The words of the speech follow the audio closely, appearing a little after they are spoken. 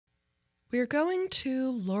We're going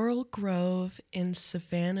to Laurel Grove in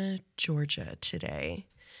Savannah, Georgia today,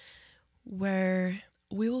 where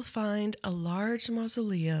we will find a large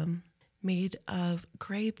mausoleum made of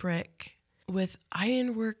gray brick with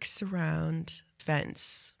ironwork surround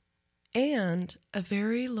fence and a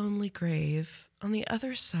very lonely grave on the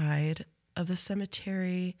other side of the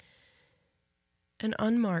cemetery, an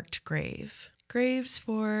unmarked grave. Graves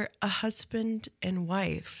for a husband and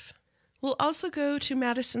wife. We'll also go to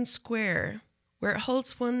Madison Square, where it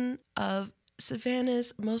holds one of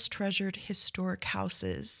Savannah's most treasured historic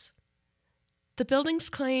houses. The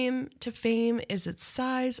building's claim to fame is its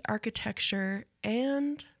size, architecture,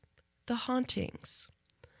 and the hauntings.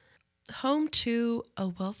 Home to a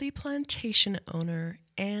wealthy plantation owner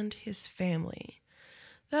and his family,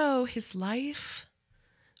 though his life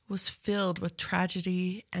was filled with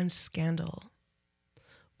tragedy and scandal.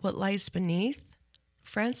 What lies beneath?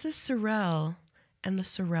 Francis Sorrell and the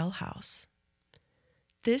Sorrell House.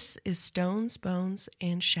 This is Stones, Bones,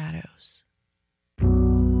 and Shadows.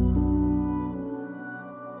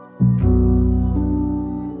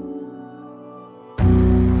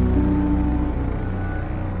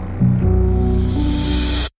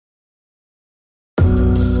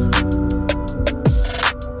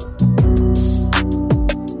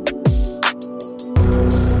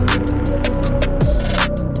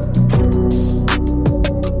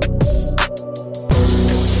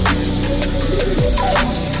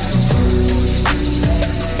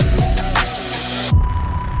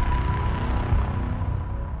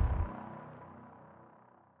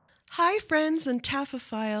 Hi friends and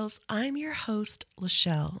Taphophiles, I'm your host,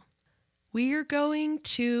 Lachelle. We are going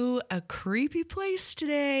to a creepy place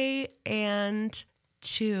today, and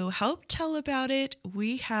to help tell about it,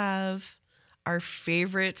 we have our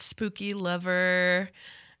favorite spooky lover,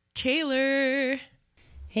 Taylor.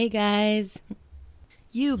 Hey guys.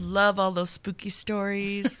 You love all those spooky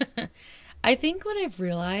stories. I think what I've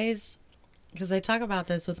realized, because I talk about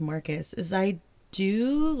this with Marcus, is I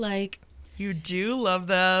do like... You do love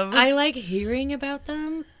them. I like hearing about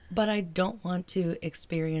them, but I don't want to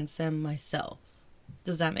experience them myself.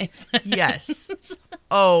 Does that make sense? Yes.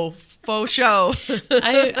 Oh, faux show.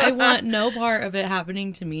 I want no part of it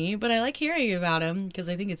happening to me, but I like hearing about them because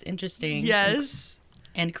I think it's interesting. Yes.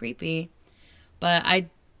 And creepy. But I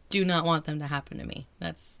do not want them to happen to me.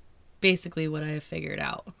 That's basically what I have figured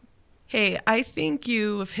out. Hey, I think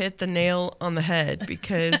you have hit the nail on the head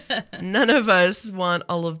because none of us want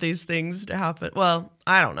all of these things to happen. Well,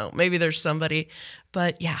 I don't know. Maybe there's somebody.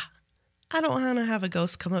 But yeah, I don't want to have a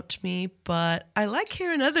ghost come up to me, but I like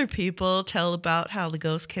hearing other people tell about how the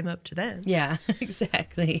ghost came up to them. Yeah,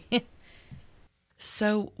 exactly.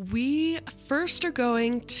 So we first are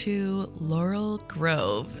going to Laurel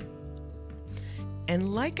Grove.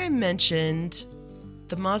 And like I mentioned,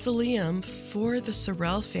 the mausoleum for the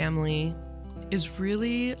Sorrell family is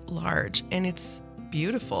really large and it's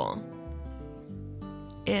beautiful.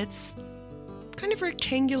 It's kind of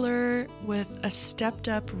rectangular with a stepped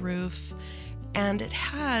up roof, and it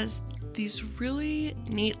has these really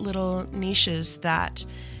neat little niches that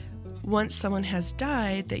once someone has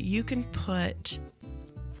died, that you can put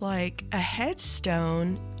like a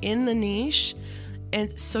headstone in the niche,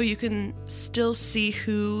 and so you can still see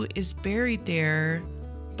who is buried there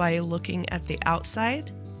by looking at the outside.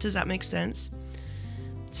 Does that make sense?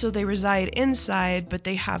 So they reside inside, but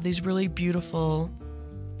they have these really beautiful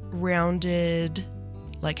rounded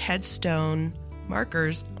like headstone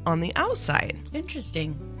markers on the outside.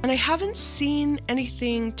 Interesting. And I haven't seen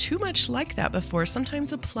anything too much like that before.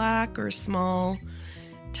 Sometimes a plaque or a small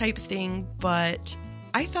type thing, but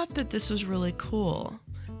I thought that this was really cool.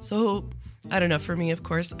 So I don't know, for me, of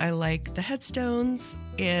course, I like the headstones,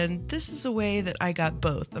 and this is a way that I got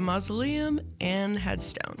both, the mausoleum and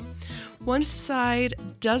headstone. One side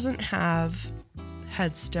doesn't have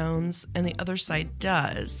headstones, and the other side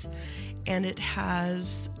does, and it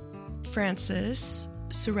has Francis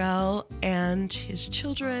Sorrell and his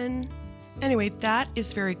children. Anyway, that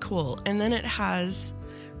is very cool, and then it has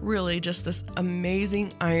really just this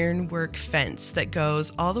amazing ironwork fence that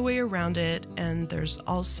goes all the way around it, and there's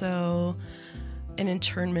also an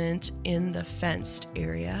interment in the fenced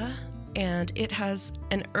area, and it has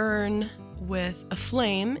an urn with a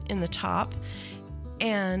flame in the top,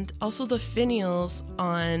 and also the finials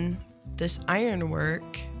on this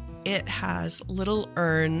ironwork. It has little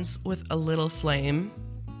urns with a little flame,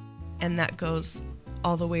 and that goes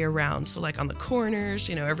all the way around. So like on the corners,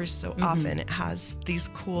 every so often it has these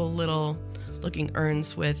cool little looking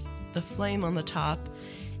urns with the flame on the top,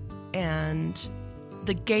 and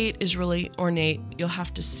the gate is really ornate. You'll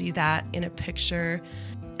have to see that in a picture.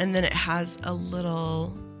 And then it has a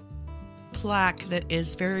little plaque that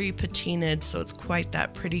is very patinaed, so it's quite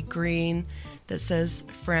that pretty green, that says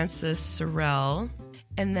Francis Sorrell.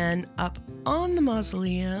 And then up on the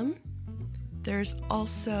mausoleum, there's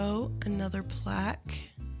also another plaque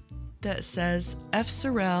that says F.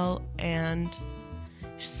 Sorrell and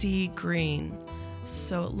C. Green.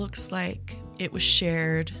 So it looks like it was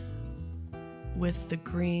shared with the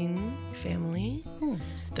Green family.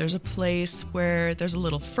 There's a place where there's a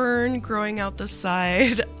little fern growing out the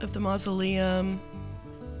side of the mausoleum,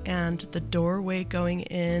 and the doorway going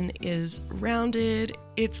in is rounded.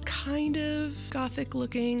 It's kind of Gothic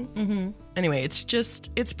looking. Anyway,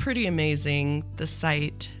 it's pretty amazing, the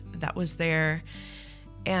site that was there.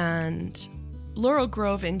 And Laurel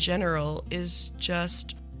Grove in general is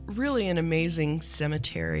just really an amazing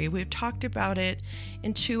cemetery. We've talked about it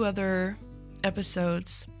in 2 other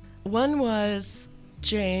episodes. One was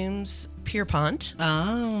James Pierpont,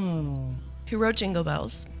 who wrote Jingle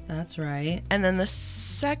Bells. That's right. And then the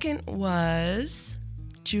second was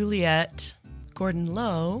Juliette Gordon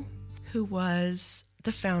Low, who was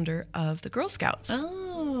the founder of the Girl Scouts.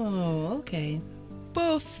 Oh, okay.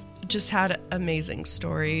 Both just had amazing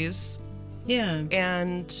stories. Yeah.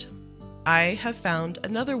 And I have found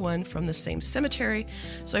another one from the same cemetery,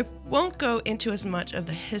 so I won't go into as much of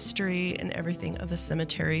the history and everything of the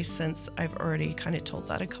cemetery since I've already kind of told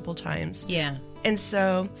that a couple times. Yeah. And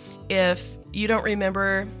so if you don't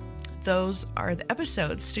remember, those are the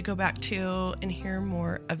episodes to go back to and hear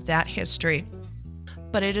more of that history.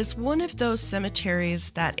 But it is one of those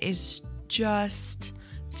cemeteries that is just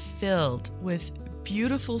filled with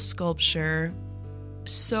beautiful sculpture,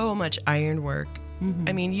 so much ironwork.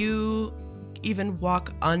 I mean, you even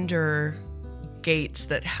walk under gates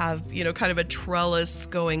that have, kind of a trellis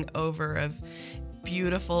going over of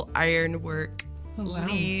beautiful ironwork,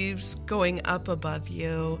 leaves going up above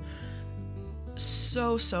you.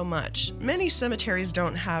 So much. Many cemeteries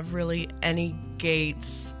don't have really any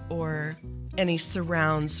gates or any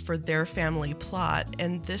surrounds for their family plot,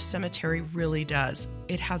 and this cemetery really does.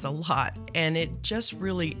 It has a lot, and it just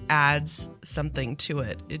really adds something to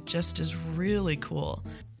it. It just is really cool.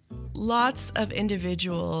 Lots of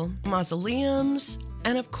individual mausoleums,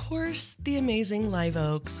 and of course the amazing live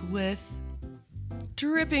oaks with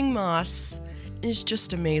dripping moss is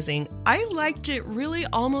just amazing. I liked it really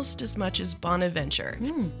almost as much as Bonaventure.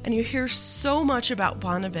 And you hear so much about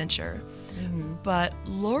Bonaventure. But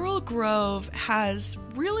Laurel Grove has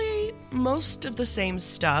really most of the same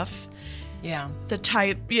stuff. Yeah. The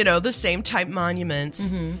type, the same type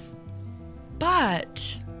monuments.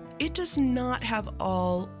 But it does not have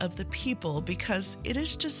all of the people because it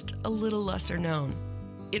is just a little lesser known.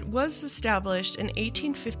 It was established in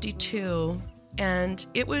 1852, and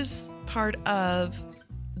it was part of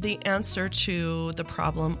the answer to the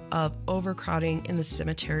problem of overcrowding in the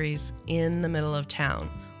cemeteries in the middle of town,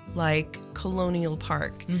 like Colonial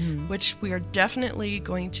Park, which we are definitely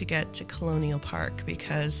going to get to Colonial Park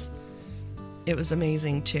because it was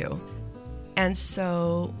amazing too. And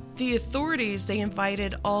so the authorities, they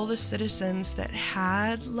invited all the citizens that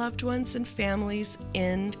had loved ones and families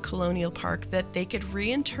in Colonial Park that they could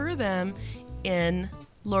reinter them in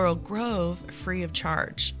Laurel Grove free of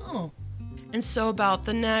charge. Oh. And so about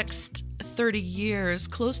the next 30 years,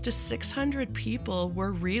 close to 600 people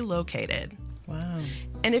were relocated. Wow.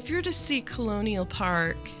 And if you're to see Colonial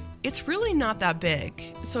Park, it's really not that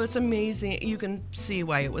big. So it's amazing. You can see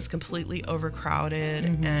why it was completely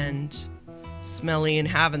overcrowded and smelly and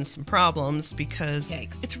having some problems because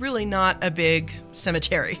Yikes. It's really not a big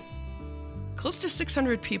cemetery. Close to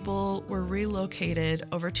 600 people were relocated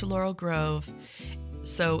over to Laurel Grove.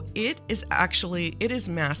 So it is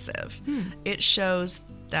massive. It shows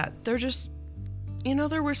that they're just,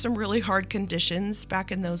 there were some really hard conditions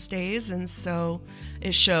back in those days. And so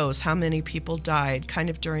it shows how many people died kind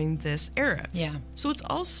of during this era. Yeah. So it's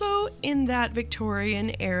also in that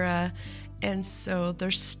Victorian era. And so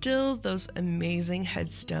there's still those amazing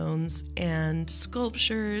headstones and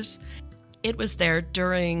sculptures. It was there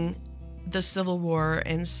during the Civil War.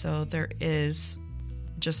 And so there is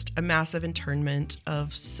just a massive internment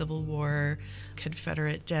of Civil War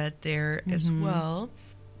Confederate dead there as well.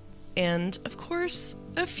 And, of course,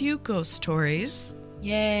 a few ghost stories.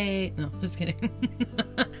 Yay. No, just kidding.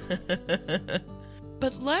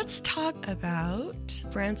 But let's talk about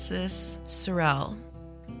Francis Sorrell.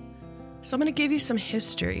 So I'm going to give you some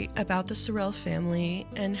history about the Sorrell family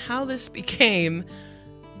and how this became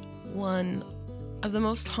one of the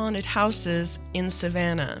most haunted houses in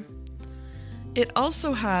Savannah. It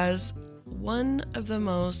also has one of the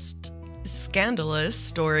most scandalous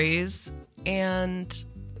stories and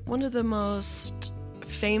one of the most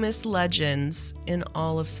famous legends in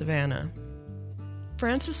all of Savannah.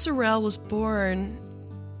 Francis Sorel was born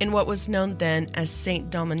in what was known then as Saint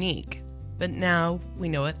Dominique, but now we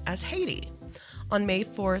know it as Haiti, on May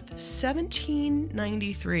 4th,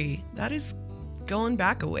 1793. That is going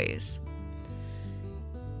back a ways.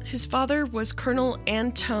 His father was Colonel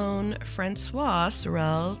Antoine Francois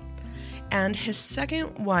Sorel, and his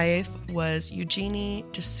second wife was Eugenie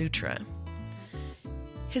de Soutre.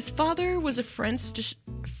 His father was of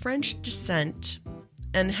French descent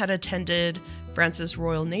and had attended France's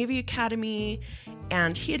Royal Navy Academy,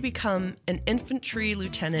 and he had become an infantry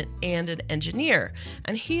lieutenant and an engineer,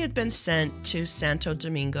 and he had been sent to Santo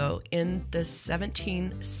Domingo in the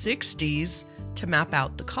 1760s to map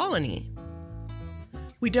out the colony.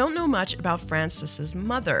 We don't know much about Francis's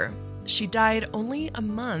mother. She died only a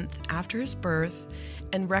month after his birth,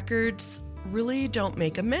 and records really don't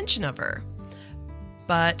make a mention of her.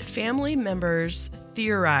 But family members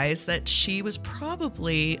theorize that she was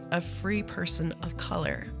probably a free person of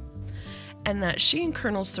color, and that she and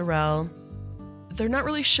Colonel Sorel, they're not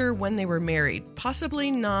really sure when they were married,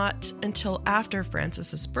 possibly not until after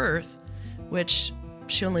Francis's birth, which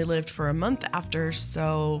she only lived for a month after,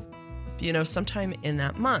 so, sometime in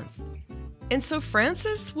that month. And so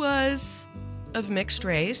Francis was of mixed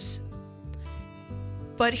race,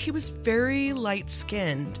 but he was very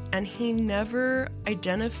light-skinned, and he never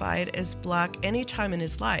identified as black any time in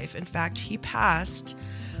his life. In fact, he passed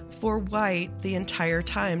for white the entire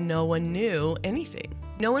time. No one knew anything.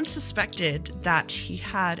 No one suspected that he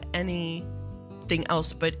had anything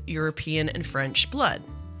else but European and French blood,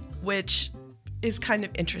 which is kind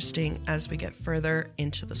of interesting as we get further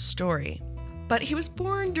into the story. But he was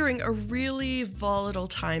born during a really volatile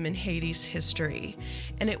time in Haiti's history,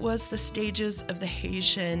 and it was the stages of the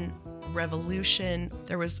Haitian Revolution.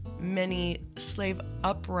 There was many slave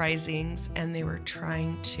uprisings, and they were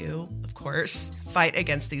trying to, of course, fight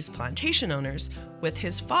against these plantation owners. With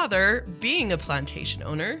his father being a plantation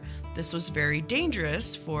owner, this was very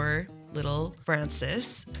dangerous for little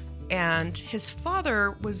Francis, and his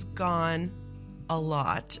father was gone a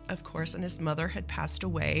lot, of course, and his mother had passed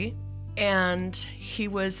away. And he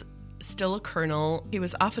was still a colonel. He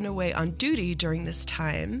was often away on duty during this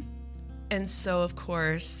time. And so, of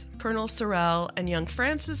course, Colonel Sorel and young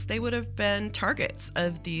Francis, they would have been targets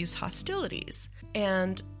of these hostilities.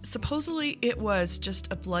 And supposedly it was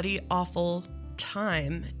just a bloody, awful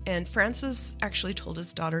time. And Francis actually told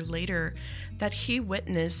his daughter later that he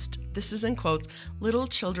witnessed, this is in quotes, little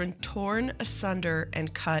children torn asunder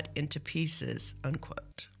and cut into pieces,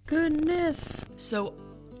 unquote. Goodness. So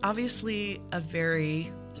obviously a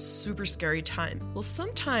very super scary time. Well,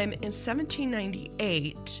 sometime in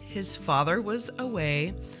 1798, his father was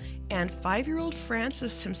away, and 5-year-old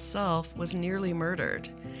Francis himself was nearly murdered.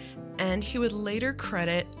 And he would later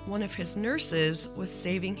credit one of his nurses with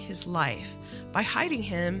saving his life by hiding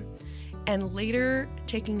him and later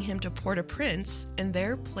taking him to Port-au-Prince and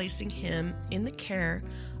there placing him in the care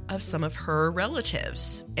of some of her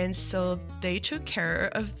relatives. And so they took care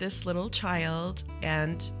of this little child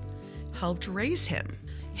and helped raise him.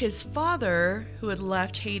 His father, who had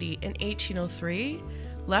left Haiti in 1803,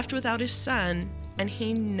 left without his son, and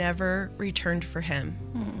he never returned for him.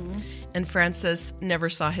 And Francis never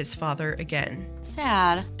saw his father again.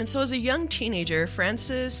 Sad. And so as a young teenager,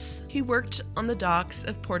 Francis, he worked on the docks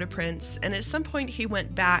of Port-au-Prince, and at some point he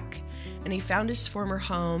went back and he found his former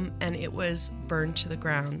home, and it was burned to the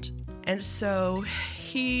ground. And so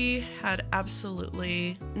he had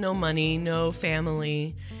absolutely no money, no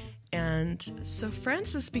family. And so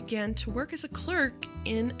Francis began to work as a clerk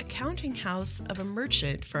in a counting house of a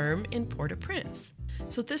merchant firm in Port-au-Prince.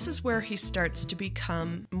 So this is where he starts to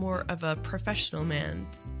become more of a professional man.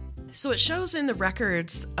 So it shows in the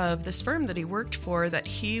records of this firm that he worked for that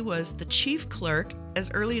he was the chief clerk as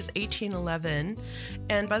early as 1811,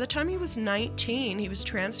 and by the time he was 19, he was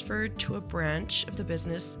transferred to a branch of the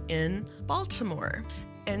business in Baltimore.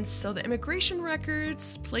 And so the immigration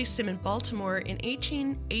records placed him in Baltimore in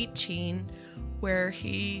 1818, where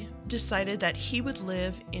he decided that he would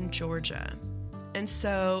live in Georgia. And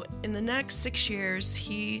so in the next 6 years,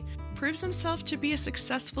 he proves himself to be a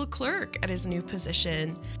successful clerk at his new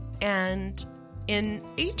position. And in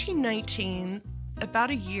 1819,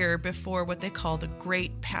 about a year before what they call the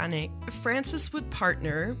Great Panic, Francis would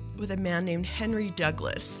partner with a man named Henry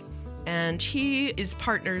Douglas. And he is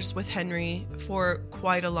partners with Henry for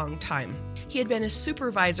quite a long time. He had been a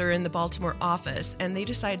supervisor in the Baltimore office, and they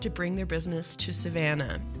decided to bring their business to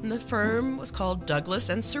Savannah. And the firm was called Douglas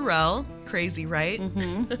and Sorel. Crazy, right?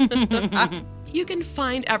 Mm-hmm. You can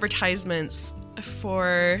find advertisements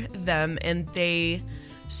for them, and they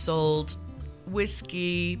sold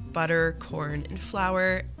whiskey, butter, corn, and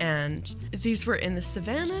flour, and these were in the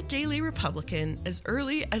Savannah Daily Republican as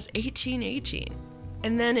early as 1818.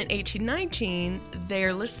 And then in 1819,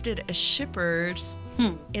 they're listed as shippers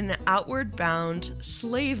in the Outward Bound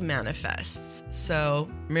Slave Manifests. So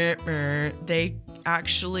they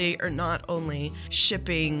actually are not only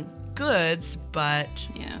shipping goods, but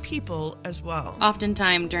people as well.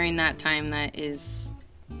 Oftentimes during that time, that is,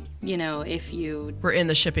 if you were in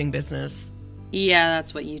the shipping business. Yeah,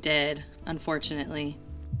 that's what you did, unfortunately.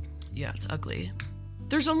 Yeah, it's ugly.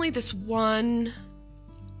 There's only this one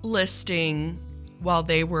listing while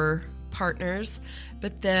they were partners,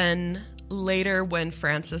 but then later when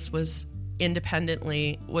Francis was independent,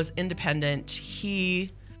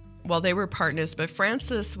 while they were partners, but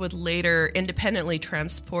Francis would later independently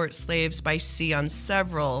transport slaves by sea on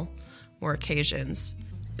several more occasions.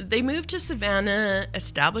 They moved to Savannah,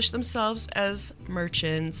 established themselves as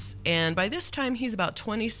merchants, and by this time he's about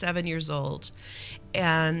 27 years old.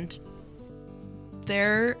 And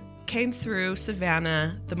there came through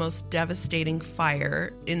Savannah the most devastating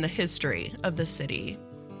fire in the history of the city,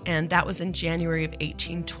 and that was in January of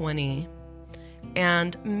 1820.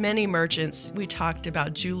 And many merchants, we talked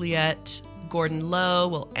about Juliet Gordon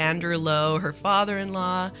Lowe, Andrew Lowe, her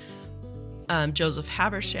father-in-law, Joseph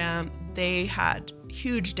Habersham, they had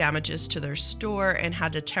huge damages to their store and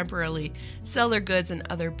had to temporarily sell their goods in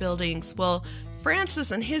other buildings. Well,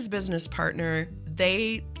 Francis and his business partner,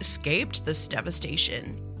 they escaped this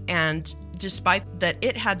devastation. And despite that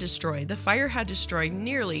the fire had destroyed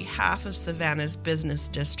nearly half of Savannah's business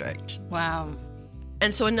district. Wow.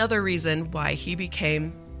 And so another reason why he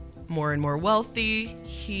became more and more wealthy,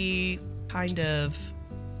 he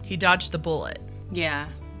dodged the bullet. Yeah.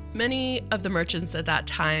 Many of the merchants at that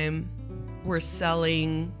time were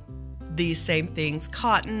selling these same things: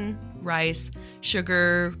 cotton, rice,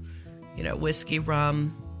 sugar, whiskey,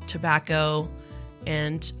 rum, tobacco,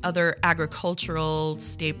 and other agricultural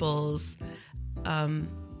staples.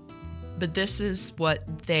 But this is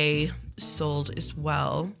what they sold as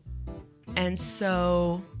well. And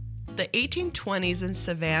so the 1820s in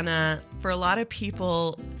Savannah, for a lot of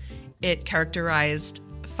people, it characterized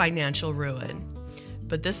financial ruin.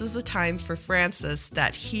 But this was a time for Francis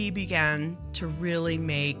that he began to really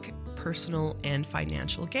make personal and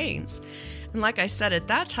financial gains. And like I said, at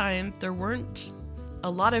that time, there weren't a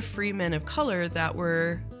lot of free men of color that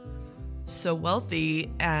were so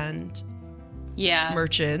wealthy and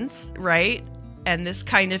merchants, right? And this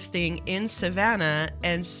kind of thing in Savannah.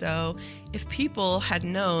 And so if people had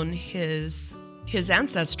known his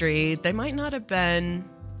ancestry, they might not have been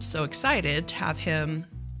so excited to have him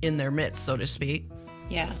in their midst, so to speak.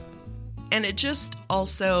 Yeah. And it just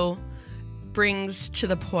also brings to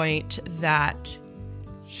the point that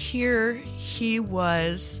here he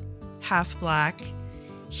was half black.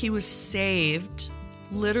 He was saved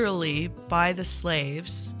literally by the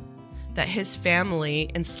slaves that his family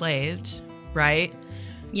enslaved, right?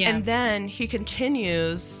 Yeah. And then he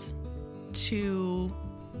continues to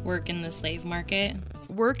work in the slave market.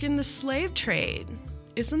 Work in the slave trade.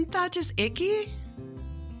 Isn't that just icky?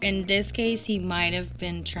 In this case, he might have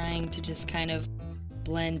been trying to just kind of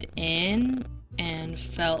blend in and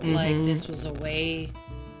felt like this was a way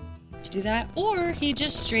to do that. Or he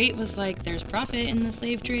just straight was like, there's profit in the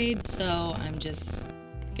slave trade, so I'm just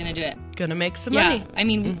gonna do it. Gonna make some money. I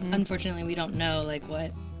mean, unfortunately, we don't know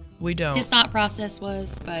what we don't his thought process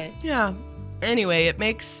was, but yeah. Anyway, it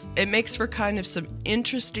makes for kind of some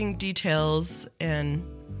interesting details and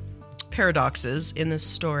paradoxes in this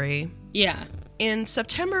story. Yeah. In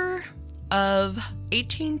September of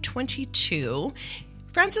 1822,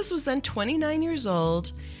 Francis was then 29 years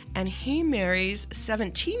old, and he marries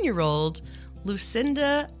 17-year-old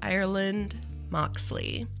Lucinda Ireland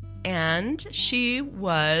Moxley. And she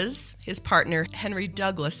was his partner Henry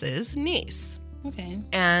Douglas's niece. Okay.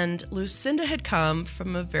 And Lucinda had come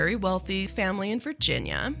from a very wealthy family in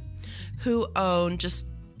Virginia who owned just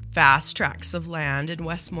vast tracts of land in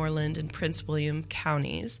Westmoreland and Prince William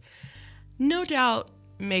counties. No doubt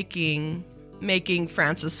making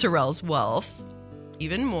Francis Sorrell's wealth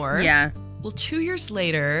even more. Yeah. Well, 2 years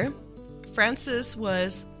later, Francis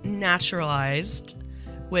was naturalized,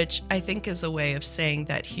 which I think is a way of saying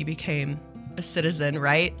that he became a citizen,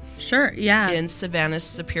 right? Sure, yeah. In Savannah's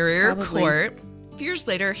Superior Court. A few years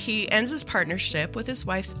later, he ends his partnership with his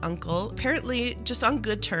wife's uncle, apparently just on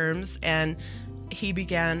good terms, and he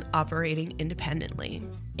began operating independently.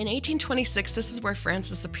 In 1826, this is where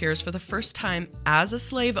Francis appears for the first time as a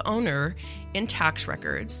slave owner in tax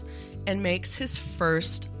records and makes his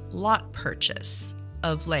first lot purchase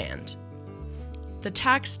of land. the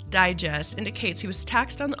tax digest indicates he was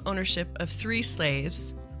taxed on the ownership of 3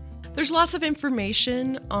 slaves. There's lots of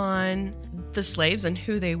information on the slaves and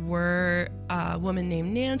who they were. A woman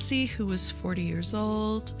named Nancy, who was 40 years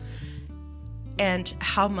old, and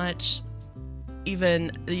how much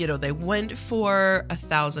even, they went for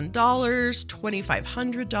 $1,000,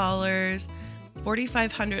 $2,500,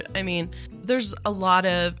 $4,500. I mean, there's a lot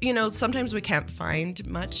of, sometimes we can't find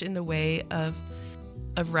much in the way of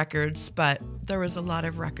records, but there was a lot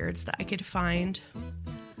of records that I could find.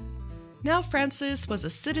 Now Francis was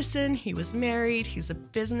a citizen, he was married, he's a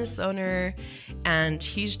business owner, and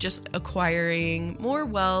he's just acquiring more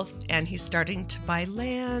wealth, and he's starting to buy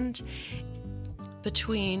land.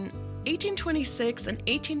 Between 1826 and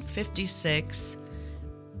 1856,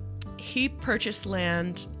 he purchased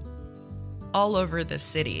land all over the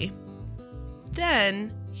city.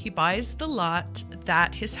 Then he buys the lot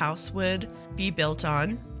that his house would be built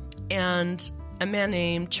on, and a man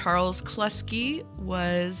named Charles Kluski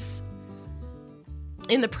was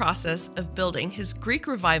in the process of building his Greek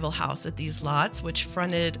Revival house at these lots, which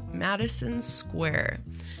fronted Madison Square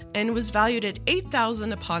and was valued at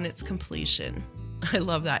 $8,000 upon its completion. I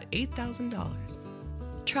love that, $8,000.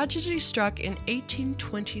 Tragedy struck in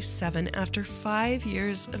 1827. After 5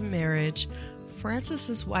 years of marriage,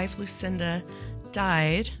 Francis's wife Lucinda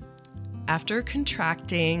died after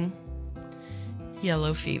contracting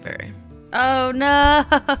yellow fever. Oh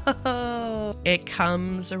no! It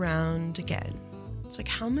comes around again. It's like,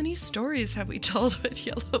 how many stories have we told with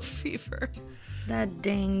yellow fever? That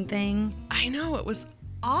dang thing. I know, it was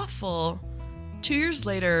awful. 2 years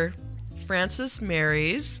later, Francis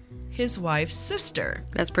marries his wife's sister.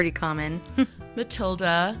 That's pretty common.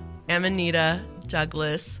 Matilda Amanita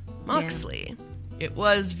Douglas Moxley. Yeah. It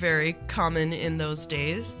was very common in those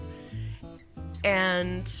days.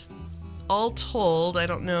 And all told, I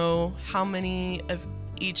don't know how many of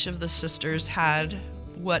each of the sisters had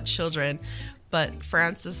what children, but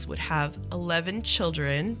Francis would have 11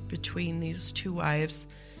 children between these 2 wives.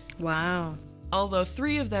 Wow. Although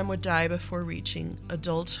 3 of them would die before reaching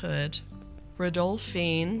adulthood.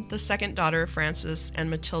 Rodolphine, the second daughter of Francis, and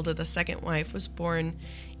Matilda, the second wife, was born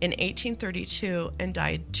in 1832 and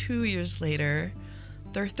died 2 years later.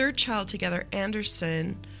 Their third child together,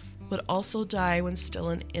 Anderson, would also die when still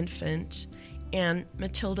an infant. And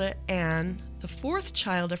Matilda Anne, the fourth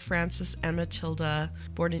child of Francis and Matilda,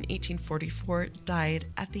 born in 1844, died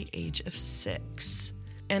at the age of 6.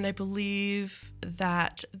 And I believe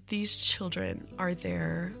that these children are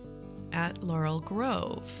there at Laurel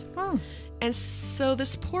Grove. Oh. And so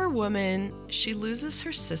this poor woman, she loses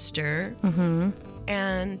her sister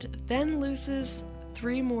and then loses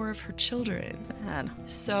 3 more of her children. Bad.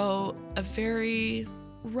 So a very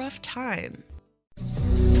rough time.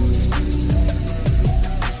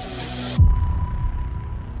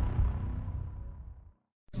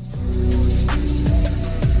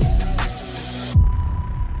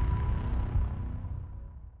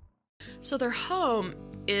 So their home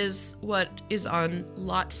is what is on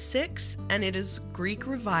Lot 6, and it is Greek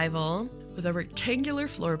Revival with a rectangular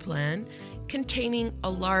floor plan containing a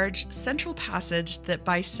large central passage that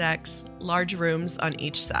bisects large rooms on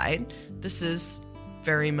each side. This is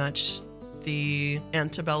very much the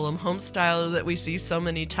antebellum home style that we see so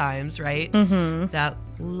many times, right? That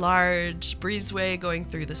large breezeway going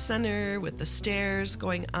through the center with the stairs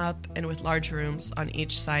going up and with large rooms on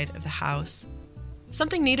each side of the house.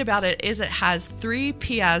 Something neat about it is it has 3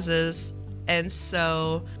 piazzas, and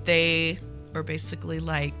so they are basically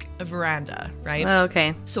like a veranda, right? Oh,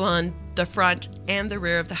 okay. So on the front and the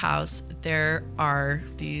rear of the house, there are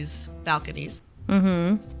these balconies.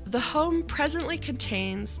 The home presently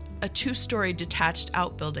contains a 2-story detached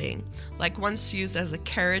outbuilding, like once used as a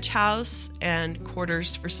carriage house and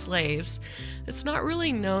quarters for slaves. It's not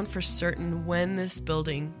really known for certain when this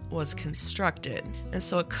building was constructed, and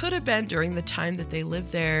so it could have been during the time that they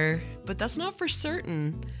lived there, but that's not for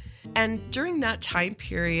certain. And during that time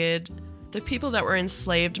period, the people that were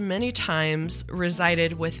enslaved many times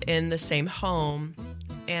resided within the same home.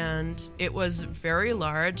 And it was very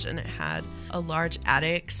large, and it had a large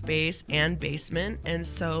attic space and basement, and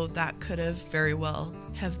so that could have very well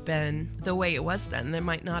have been the way it was then. They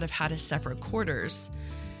might not have had a separate quarters.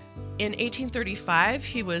 In 1835,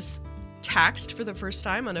 he was taxed for the first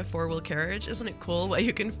time on a 4-wheel carriage. Isn't it cool what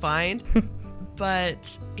you can find?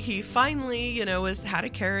 But he finally, had a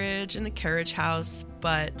carriage and a carriage house,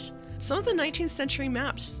 but some of the 19th century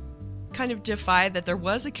maps kind of defy that there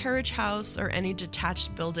was a carriage house or any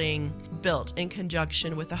detached building built in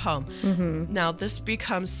conjunction with a home. Now, this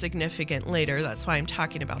becomes significant later. That's why I'm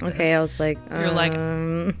talking about this. Okay, I was like... You're like,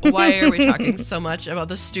 why are we talking so much about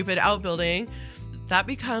the stupid outbuilding? that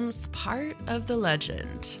becomes part of the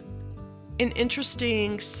legend. An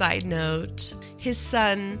interesting side note, his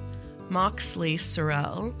son, Moxley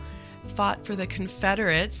Sorrel, fought for the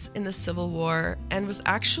Confederates in the Civil War and was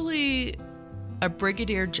actually a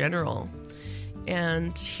brigadier general.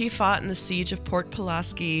 And he fought in the siege of Port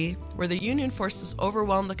Pulaski, where the Union forces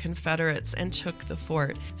overwhelmed the Confederates and took the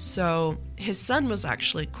fort. So his son was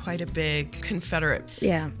actually quite a big Confederate.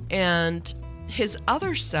 Yeah. And his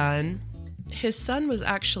other son, was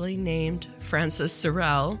actually named Francis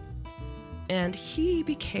Sorrel, and he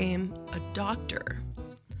became a doctor.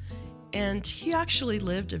 And he actually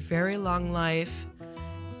lived a very long life,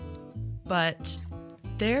 but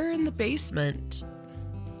there in the basement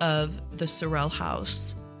of the Sorrel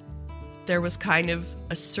house, there was kind of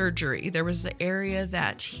a surgery. There was the area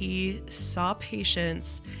that he saw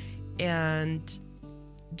patients, and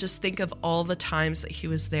just think of all the times that he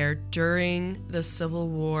was there during the Civil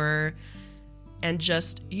War, and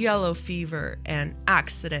just yellow fever and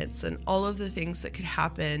accidents and all of the things that could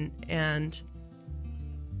happen. And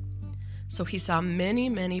so he saw many,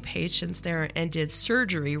 many patients there and did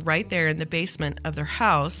surgery right there in the basement of their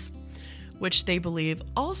house, which they believe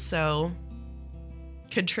also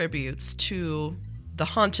contributes to the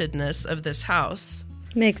hauntedness of this house.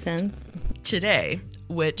 Makes sense. Today,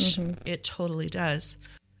 which it totally does.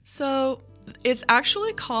 So it's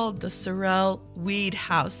actually called the Sorrel Weed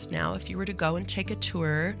House now, if you were to go and take a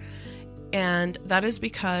tour. And that is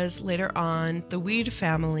because later on, the Weed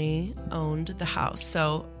family owned the house.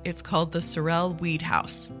 So it's called the Sorrel Weed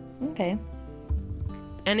House. Okay.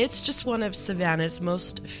 And it's just one of Savannah's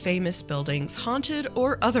most famous buildings, haunted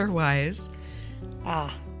or otherwise.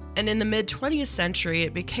 Ah. And in the mid-20th century,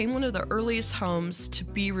 it became one of the earliest homes to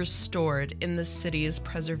be restored in the city's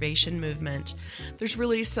preservation movement. There's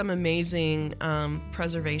really some amazing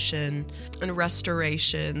preservation and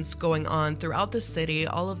restorations going on throughout the city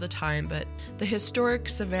all of the time, but the Historic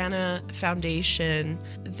Savannah Foundation,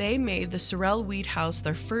 they made the Sorrel Weed House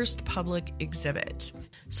their first public exhibit.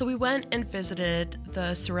 So we went and visited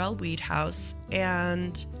the Sorrel Weed House,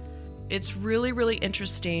 and it's really, really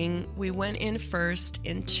interesting. We went in first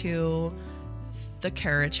into the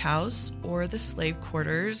carriage house, or the slave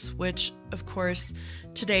quarters, which, of course,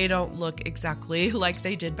 today don't look exactly like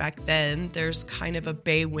they did back then. There's kind of a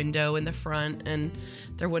bay window in the front, and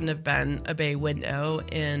there wouldn't have been a bay window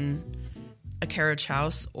in a carriage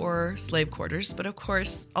house or slave quarters. But of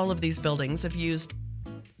course, all of these buildings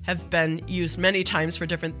have been used many times for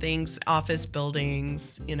different things, office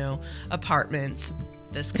buildings, apartments,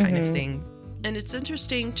 this kind of thing. And it's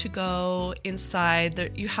interesting to go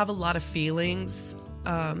inside. You have a lot of feelings,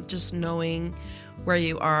 just knowing where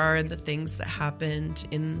you are and the things that happened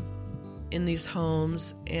in these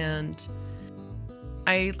homes. And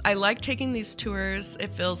I like taking these tours.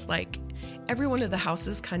 It feels like every one of the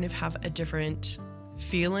houses kind of have a different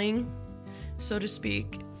feeling, so to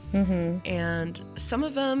speak. And some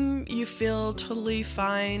of them you feel totally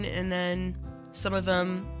fine, and then some of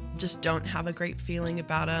them just don't have a great feeling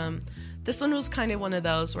about them. This one was kind of one of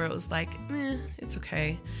those where it was like, it's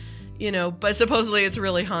okay, but supposedly it's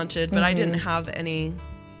really haunted, but I didn't have any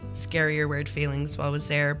scary or weird feelings while I was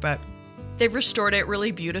there. But they've restored it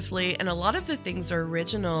really beautifully, and a lot of the things are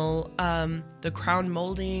original. The crown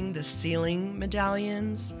molding, the ceiling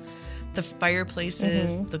medallions, the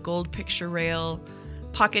fireplaces, the gold picture rail,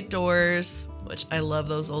 pocket doors, which I love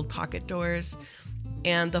those old pocket doors,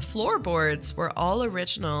 and the floorboards were all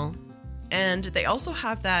original. And they also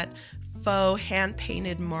have that faux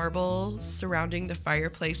hand-painted marble surrounding the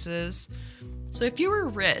fireplaces. So if you were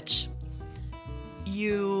rich,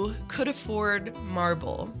 you could afford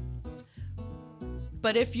marble.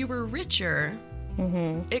 But if you were richer,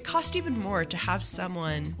 it cost even more to have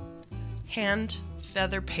someone hand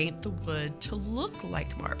feather paint the wood to look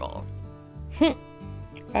like marble.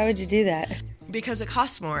 Why would you do that? Because it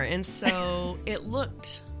costs more, and so it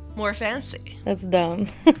looked more fancy. That's dumb.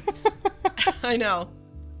 I know.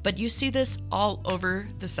 But you see this all over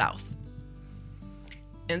the South.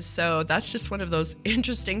 And so that's just one of those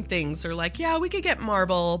interesting things. They're like, yeah, we could get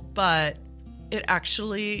marble, but we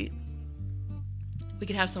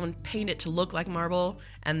could have someone paint it to look like marble,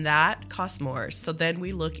 and that costs more. So then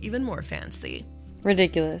we look even more fancy.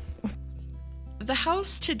 Ridiculous. The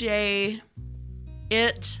house today,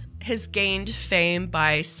 it has gained fame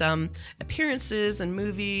by some appearances and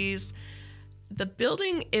movies. The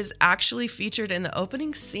building is actually featured in the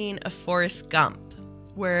opening scene of Forrest Gump,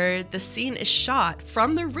 where the scene is shot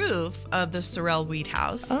from the roof of the Sorrel Weed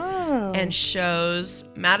House and shows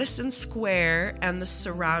Madison Square and the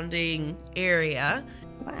surrounding area.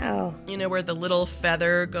 Wow. Where the little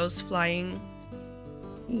feather goes flying.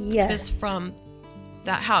 Yes. It's from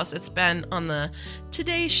that house. It's been on the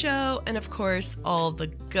Today Show and, of course, all the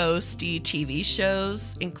ghosty TV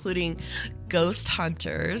shows, including Ghost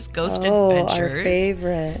Hunters, Ghost Adventures. Our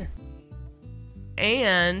favorite.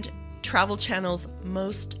 And Travel Channel's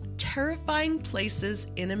Most Terrifying Places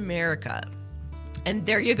in America. And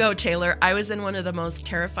there you go, Taylor. I was in one of the most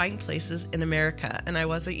terrifying places in America, and I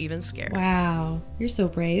wasn't even scared. Wow, you're so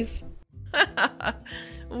brave.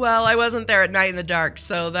 Well, I wasn't there at night in the dark,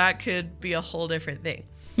 so that could be a whole different thing.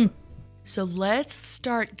 So let's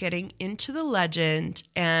start getting into the legend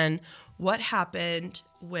and what happened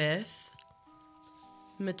with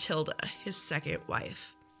Matilda, his second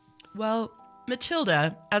wife. Well,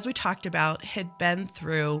 Matilda, as we talked about, had been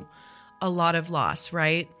through a lot of loss,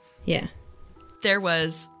 right? Yeah. There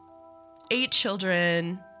was 8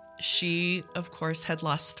 children. She, of course, had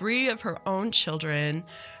lost 3 of her own children,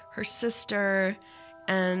 her sister,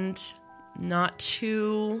 and not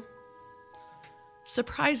too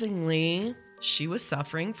surprisingly, she was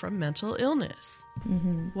suffering from mental illness.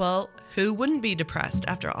 Mm-hmm. Well, who wouldn't be depressed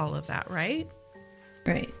after all of that, right?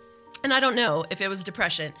 Right. And I don't know if it was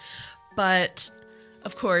depression, but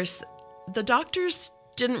of course, the doctors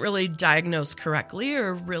didn't really diagnose correctly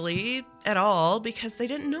or really at all because they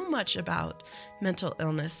didn't know much about mental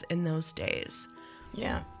illness in those days.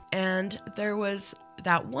 Yeah. And there was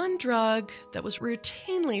that one drug that was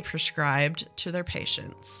routinely prescribed to their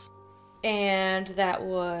patients. And that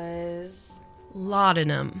was...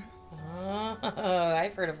 Laudanum. Oh,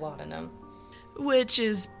 I've heard of laudanum. Which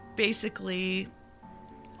is basically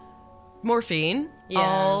morphine, Yeah.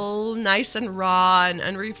 all nice and raw and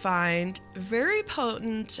unrefined, very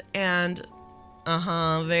potent and,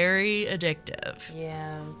 very addictive.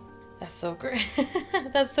 Yeah. That's so great.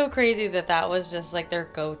 That's so crazy that was just like their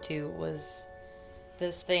go-to was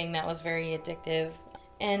this thing that was very addictive.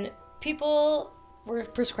 And people were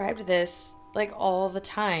prescribed this like all the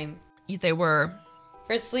time. They were.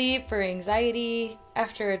 For sleep, for anxiety,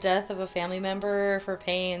 after a death of a family member, for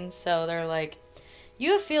pain. So they're like,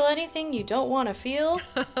 you feel anything you don't want to feel?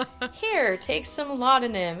 Here, take some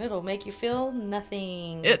laudanum. It'll make you feel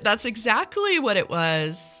nothing. That's exactly what it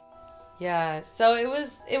was. Yeah, so it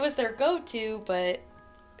was their go-to, but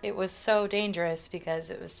it was so dangerous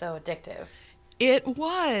because it was so addictive. It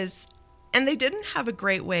was. And they didn't have a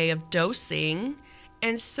great way of dosing.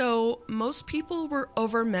 And so most people were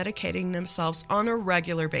over-medicating themselves on a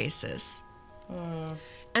regular basis.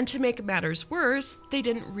 And to make matters worse, they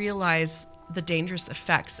didn't realize the dangerous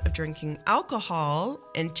effects of drinking alcohol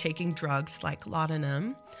and taking drugs like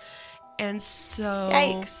laudanum. And so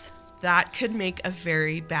Yikes. that could make a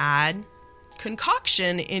very bad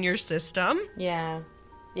concoction in your system. Yeah.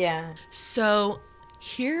 Yeah. So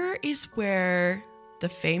here is where the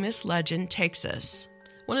famous legend takes us.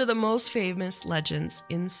 One of the most famous legends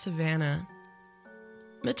in Savannah.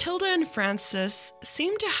 Matilda and Francis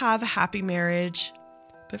seemed to have a happy marriage,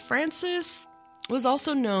 but Francis was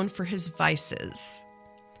also known for his vices.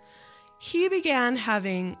 He began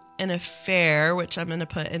having an affair, which I'm going to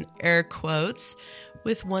put in air quotes,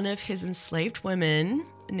 with one of his enslaved women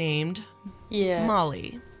named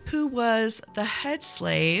Molly, who was the head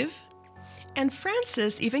slave. And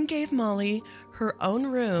Francis even gave Molly her own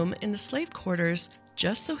room in the slave quarters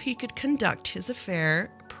just so he could conduct his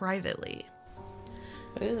affair privately.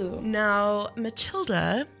 Ooh. Now,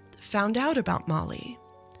 Matilda found out about Molly,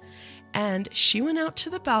 and she went out to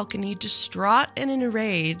the balcony, distraught and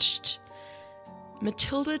enraged.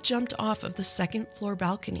 Matilda jumped off of the second-floor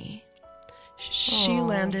balcony. She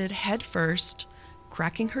landed headfirst,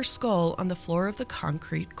 cracking her skull on the floor of the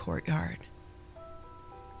concrete courtyard.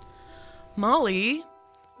 Molly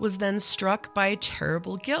was then struck by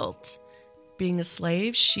terrible guilt. Being a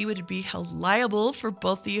slave, she would be held liable for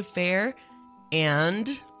both the affair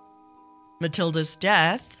and Matilda's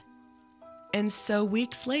death. And so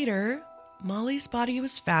weeks later, Molly's body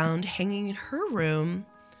was found hanging in her room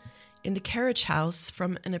in the carriage house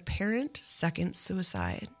from an apparent second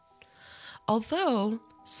suicide. Although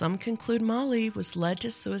some conclude Molly was led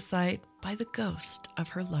to suicide by the ghost of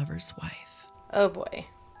her lover's wife. Oh boy.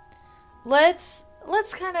 Let's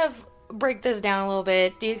kind of break this down a little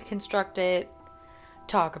bit, deconstruct it,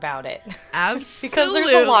 talk about it. Absolutely. Because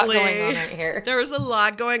there's a lot going on right here. There was a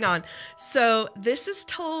lot going on. So this is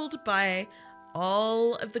told by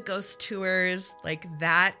all of the ghost tours. Like,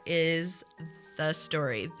 that is the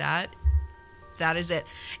story. That is it.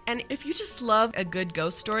 And if you just love a good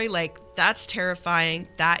ghost story, like, that's terrifying.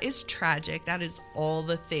 That is tragic. That is all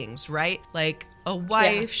the things, right? Like, a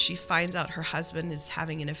wife, she finds out her husband is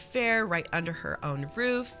having an affair right under her own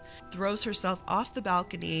roof, throws herself off the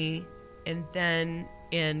balcony, and then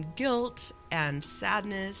in guilt and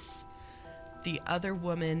sadness, the other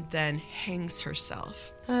woman then hangs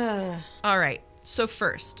herself. Uh, All right, so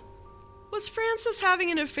first, was Francis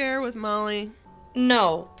having an affair with Molly?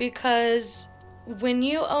 no, because when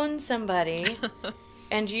you own somebody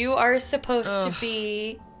and you are supposed to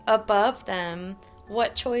be above them,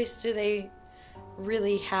 what choice do they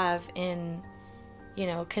really have in,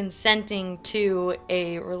 consenting to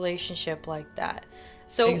a relationship like that?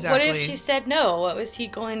 So Exactly. What if she said no? What was he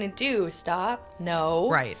going to do? Stop? No.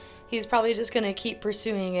 Right. He's probably just going to keep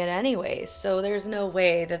pursuing it anyways. So there's no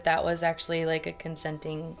way that was actually like a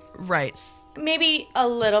consenting, Right. maybe a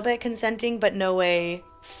little bit consenting, but no way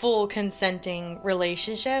full consenting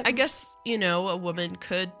relationship. I guess, a woman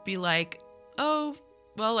could be like, oh,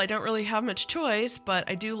 well, I don't really have much choice, but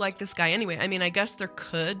I do like this guy anyway. I mean, I guess there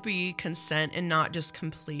could be consent and not just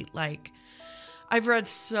complete, like, I've read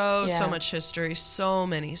so much history, so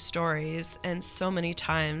many stories, and so many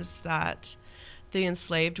times that the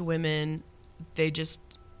enslaved women, they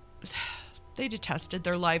detested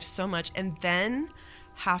their lives so much and then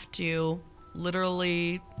have to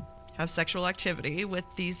literally have sexual activity with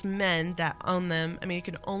these men that own them. I mean, you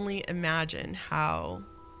can only imagine how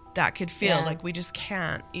that could feel. Yeah. Like, we just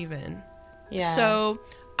can't even. Yeah. So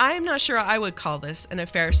I'm not sure I would call this an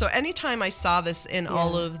affair. So anytime I saw this in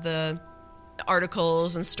all of the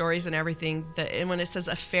articles and stories and everything, and when it says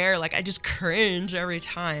affair, like, I just cringe every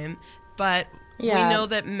time. But we know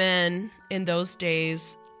that men in those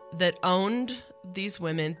days that owned these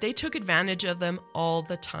women, they took advantage of them all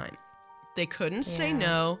the time. They couldn't say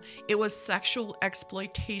no. It was sexual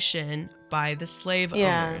exploitation by the slave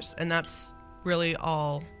owners. And that's really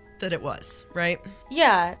all that it was, right?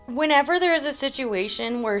 Yeah. Whenever there's a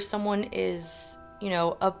situation where someone is,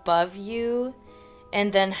 above you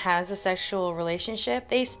and then has a sexual relationship,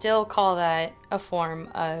 they still call that a form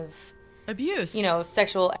of abuse.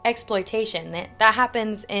 Sexual exploitation. That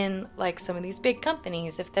happens in like some of these big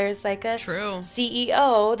companies. If there's like a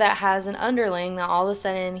CEO that has an underling that all of a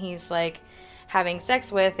sudden he's like having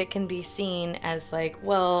sex with, it can be seen as like,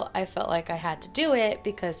 well, I felt like I had to do it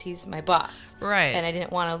because he's my boss. Right. And I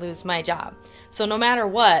didn't want to lose my job. So no matter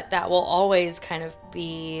what, that will always kind of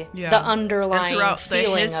be the underlying and throughout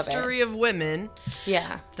feeling the history of women.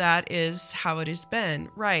 Yeah. That is how it has been.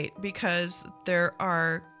 Right. Because there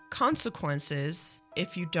are consequences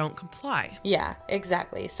if you don't comply. Yeah,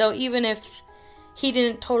 exactly. So even if he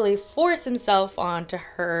didn't totally force himself onto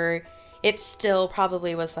her, it still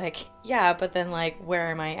probably was like, yeah, but then like, where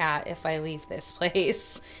am I at if I leave this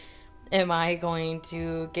place? Am I going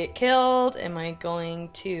to get killed? Am I going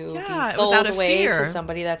to be sold away to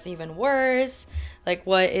somebody that's even worse? Like,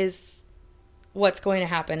 what's going to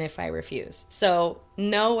happen if I refuse? So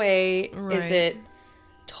no way is it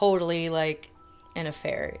totally like an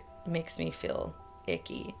affair. It makes me feel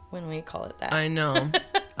icky when we call it that. I know.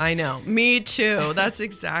 I know. Me too. That's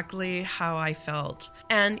exactly how I felt.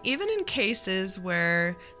 And even in cases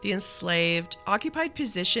where the enslaved occupied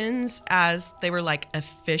positions as they were like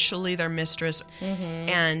officially their mistress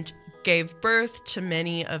and gave birth to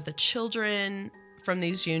many of the children from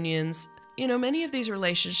these unions, many of these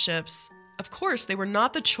relationships, of course, they were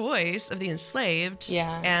not the choice of the enslaved.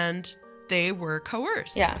 Yeah. And they were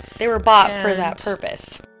coerced. Yeah. They were bought for that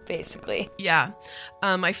purpose. Basically. Yeah.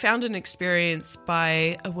 I found an experience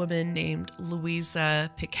by a woman named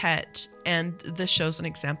Louisa Piquet, and this shows an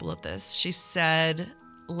example of this. She said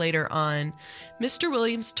later on, Mr.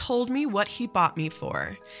 Williams told me what he bought me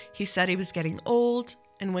for. He said he was getting old,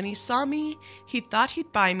 and when he saw me, he thought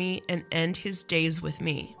he'd buy me and end his days with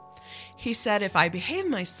me. He said if I behaved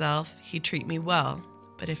myself, he'd treat me well,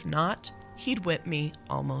 but if not, he'd whip me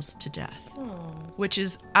almost to death. Which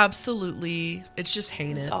is absolutely, it's just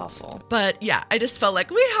heinous. It's awful. But yeah, I just felt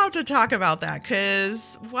like we have to talk about that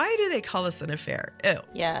because why do they call this an affair? Ew.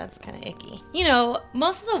 Yeah, it's kind of icky.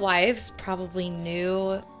 Most of the wives probably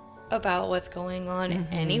knew about what's going on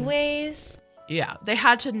anyways. Yeah, they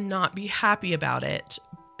had to not be happy about it.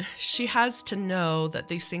 She has to know that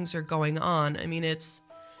these things are going on. I mean, it's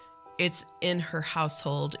in her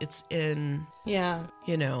household. It's in,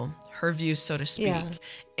 her view, so to speak. Yeah.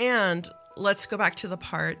 And let's go back to the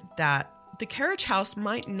part that the carriage house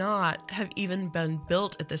might not have even been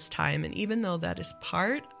built at this time. And even though that is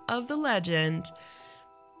part of the legend,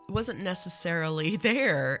 it wasn't necessarily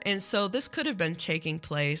there. And so this could have been taking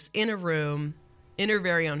place in a room in her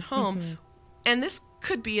very own home. And this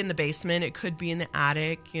could be in the basement. It could be in the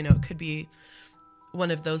attic. It could be one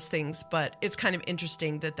of those things, but it's kind of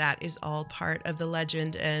interesting that is all part of the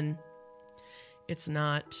legend, and it's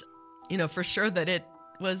not, for sure that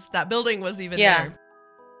building was even there.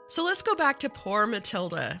 So let's go back to poor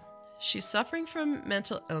Matilda. She's suffering from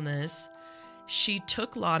mental illness. She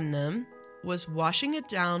took laudanum, was washing it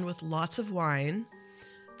down with lots of wine.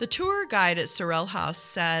 The tour guide at Sorrel House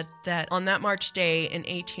said that on that March day in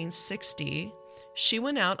 1860, she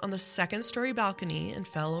went out on the second-story balcony and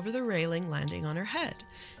fell over the railing, landing on her head,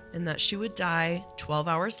 and that she would die 12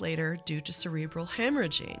 hours later due to cerebral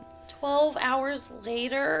hemorrhaging. 12 hours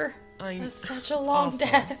later? That's such a long awful.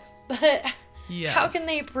 death. But Yes. how can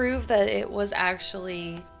they prove that it was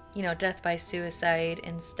actually, death by suicide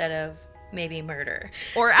instead of maybe murder?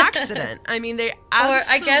 Or accident. I mean, they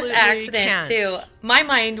absolutely Or I guess accident, can't. too. My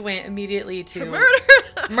mind went immediately to Murder.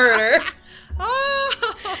 murder. Oh,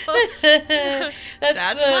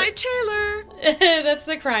 that's my Taylor. That's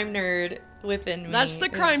the crime nerd within me. That's the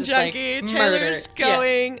It's crime just junkie. like, Taylor's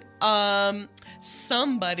murder. going,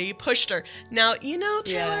 somebody pushed her. Now, Taylor,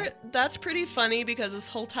 Yeah. that's pretty funny because this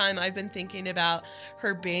whole time I've been thinking about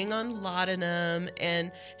her being on laudanum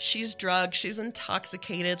and she's drugged, she's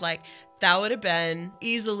intoxicated. Like, that would have been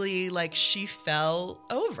easily like she fell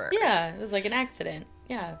over. Yeah, it was like an accident.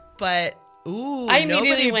 Yeah. But, ooh, I immediately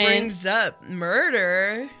nobody went- brings up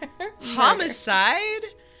murder. Homicide.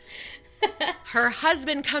 Her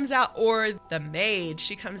husband comes out, or the maid,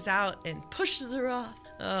 she comes out and pushes her off.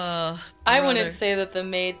 Oh, I brother. wouldn't say that the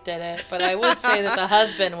maid did it, but I would say that the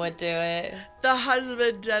husband would do it. The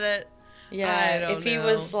husband did it. Yeah, I don't if he know.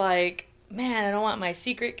 was like, man, I don't want my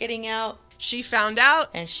secret getting out, She found out,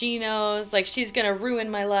 and she knows, like, she's gonna ruin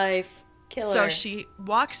my life, kill so her. she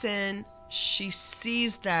walks in, she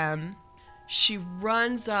sees them, she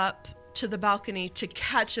runs up to the balcony to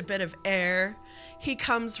catch a bit of air. He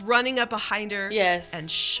comes running up behind her Yes. and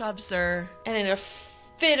shoves her. And in a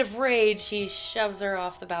fit of rage, he shoves her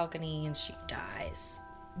off the balcony, and she dies.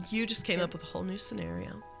 You just came up with a whole new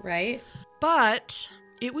scenario. Right? But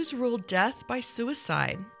it was ruled death by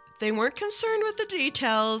suicide. They weren't concerned with the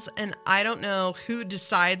details, and I don't know who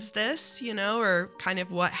decides this, or kind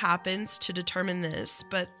of what happens to determine this,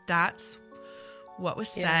 but that's what was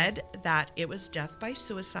said, that it was death by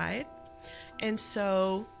suicide. And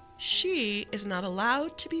so she is not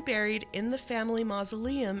allowed to be buried in the family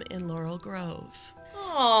mausoleum in Laurel Grove.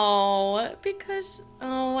 Oh, because,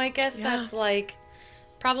 I guess Yeah. that's like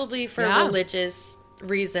probably for Yeah. religious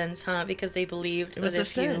reasons, huh? Because they believed It was that a if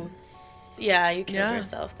sin. you killed Yeah.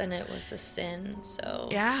 yourself, then it was a sin. So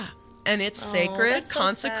Yeah. And it's Oh, sacred, that's so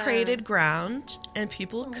consecrated sad. ground, and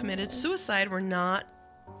people who committed suicide were not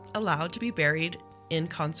allowed to be buried in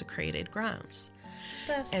consecrated grounds.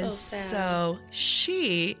 that's And so sad. so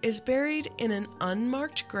she is buried in an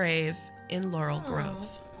unmarked grave in Laurel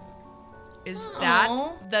Grove. Is Aw.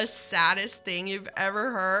 that the saddest thing you've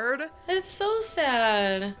ever heard? It's so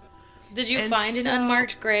sad. Did you And find an so-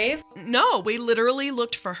 unmarked grave? No, we literally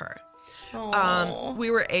looked for her. Oh. We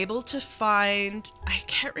were able to find, I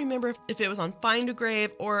can't remember if it was on Find a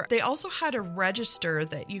Grave, or they also had a register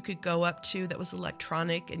that you could go up to that was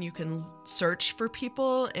electronic, and you can search for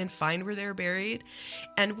people and find where they're buried.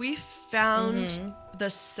 And we found the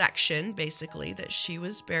section basically that she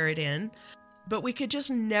was buried in, but we could just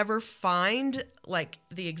never find like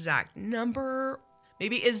the exact number.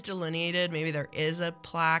 Maybe it is delineated, maybe there is a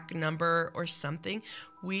plaque number or something.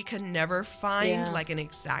 We could never find Yeah. like an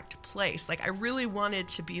exact place. Like, I really wanted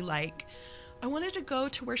to be like, I wanted to go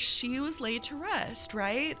to where she was laid to rest,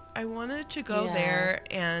 right? I wanted to go Yeah. there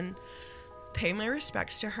and pay my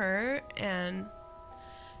respects to her. And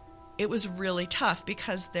it was really tough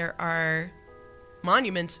because there are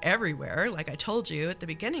monuments everywhere. Like I told you at the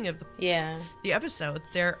beginning of Yeah. the episode,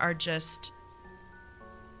 there are just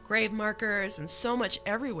grave markers and so much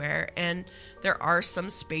everywhere, and there are some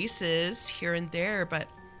spaces here and there, but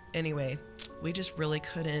anyway, we just really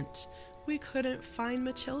couldn't find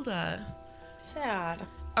Matilda. Sad.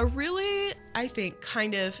 A really, I think,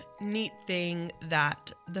 kind of neat thing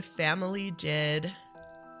that the family did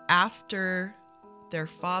after their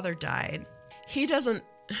father died, he doesn't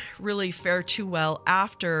really fare too well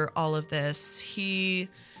after all of this. He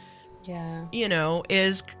Yeah.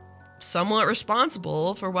 is somewhat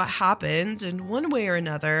responsible for what happened in one way or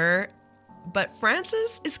another, but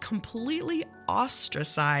Francis is completely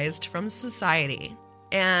ostracized from society.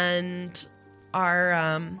 And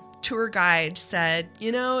our tour guide said,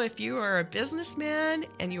 if you are a businessman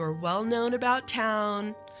and you are well known about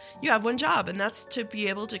town, you have one job, and that's to be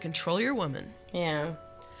able to control your woman, Yeah.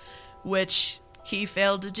 which he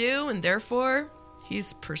failed to do, and therefore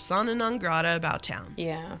he's persona non grata about town.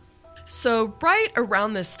 Yeah. So right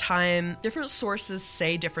around this time, different sources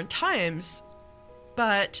say different times,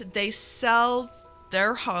 but they sell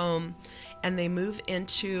their home and they move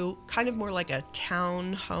into kind of more like a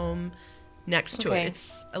town home next to Okay. it.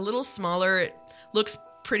 It's a little smaller. It looks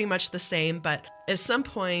pretty much the same, but at some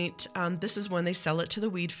point, this is when they sell it to the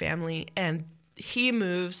Weed family, and he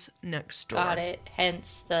moves next door. Got it.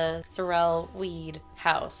 Hence the Sorrel Weed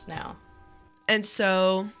house now. And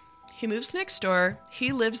so he moves next door.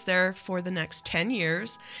 He lives there for the next 10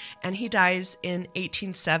 years, and he dies in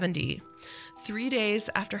 1870, 3 days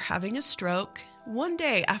after having a stroke, 1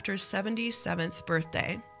 day after his 77th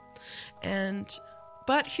birthday.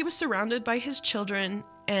 But he was surrounded by his children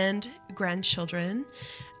and grandchildren.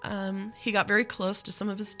 He got very close to some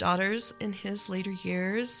of his daughters in his later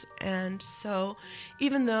years. And so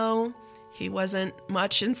even though he wasn't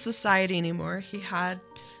much in society anymore, he had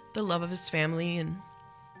the love of his family, and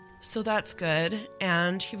so that's good.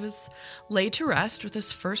 And he was laid to rest with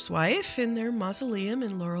his first wife in their mausoleum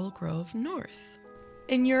in Laurel Grove North.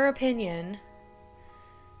 In your opinion,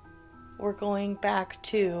 we're going back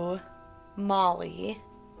to Molly,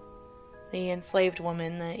 the enslaved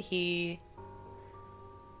woman that he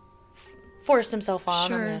forced himself on.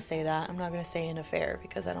 Sure. I'm going to say that. I'm not going to say an affair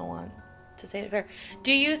because I don't want to say an affair.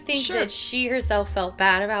 Do you think Sure. that she herself felt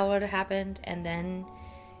bad about what happened and then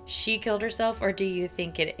she killed herself? Or do you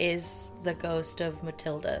think it is the ghost of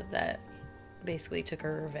Matilda that basically took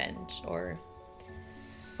her revenge? Or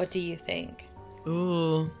what do you think?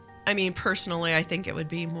 Ooh. I mean, personally, I think it would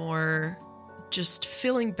be more just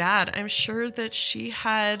feeling bad. I'm sure that she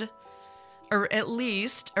had, or at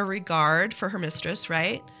least a regard for her mistress,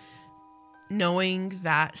 right? Knowing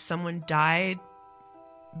that someone died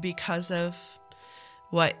because of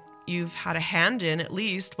what you've had a hand in, at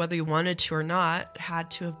least, whether you wanted to or not,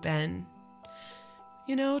 had to have been,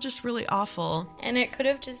 just really awful. And it could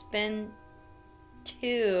have just been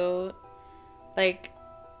too,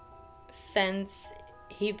 since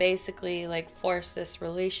he basically, forced this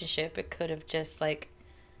relationship, it could have just,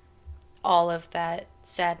 all of that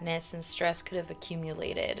sadness and stress could have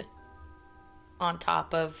accumulated on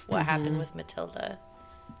top of what happened with Matilda,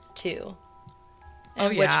 too.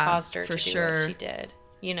 And which caused her to do what she did,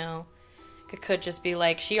 It could just be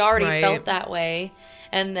she already felt that way,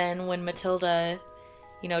 and then when Matilda,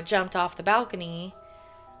 jumped off the balcony,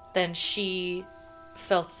 then she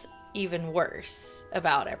felt even worse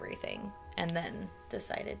about everything, and then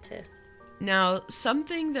decided to. Now,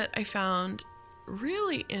 something that I found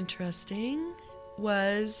really interesting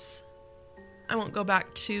was, I won't go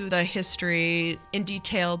back to the history in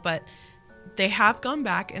detail, but they have gone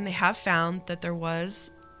back and they have found that there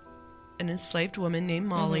was an enslaved woman named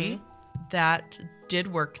Molly that did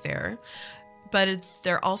work there. But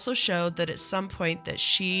they're also showed that at some point that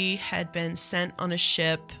she had been sent on a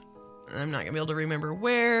ship, and I'm not going to be able to remember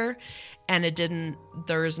where, and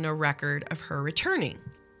there is no record of her returning.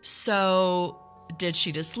 So did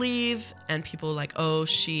she just leave and people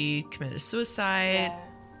she committed suicide? Yeah.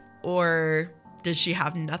 Or did she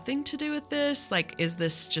have nothing to do with this? Is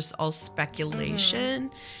this just all speculation?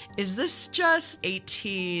 Is this just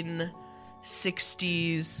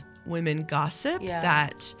 1860s women gossip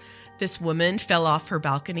that this woman fell off her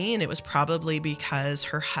balcony and it was probably because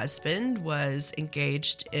her husband was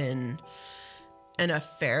engaged in an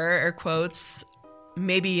affair, air quotes?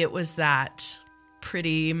 Maybe it was that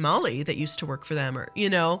pretty Molly that used to work for them, or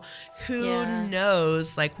who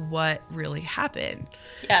knows what really happened.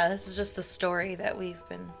 Yeah, this is just the story that we've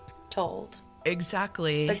been told.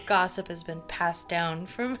 Exactly. The gossip has been passed down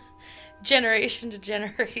from generation to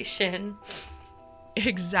generation.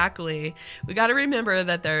 Exactly. We got to remember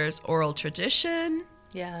that there's oral tradition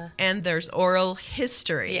and there's oral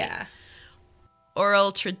history. Yeah.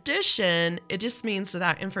 Oral tradition, it just means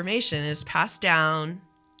that information is passed down,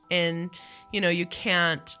 and you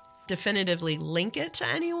can't definitively link it to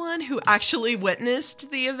anyone who actually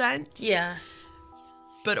witnessed the event. Yeah.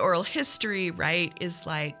 But oral history, right, is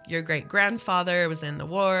your great-grandfather was in the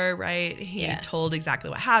war, right? He told exactly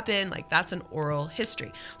what happened. That's an oral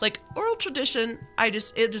history. Oral tradition, it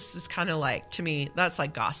just is kind of to me, that's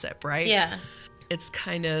gossip, right? Yeah. It's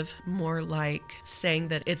kind of more saying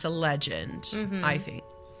that it's a legend, I think.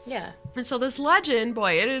 Yeah. And so this legend,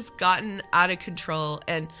 boy, it has gotten out of control.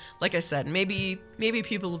 And like I said, maybe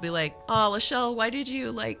people will be like, oh, Lachelle, why did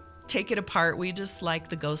you take it apart? We just like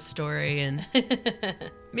the ghost story. And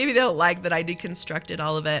maybe they'll like that I deconstructed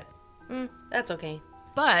all of it. That's okay.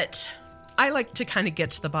 But I like to kind of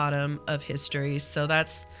get to the bottom of history. So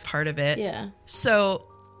that's part of it. Yeah. So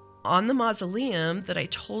on the mausoleum that I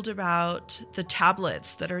told about, the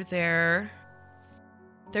tablets that are there,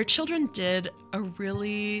 their children did a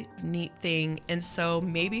really neat thing, and so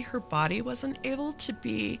maybe her body wasn't able to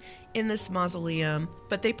be in this mausoleum,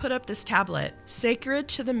 but they put up this tablet, sacred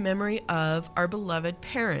to the memory of our beloved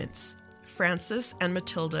parents, Francis and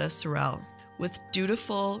Matilda Sorrel. With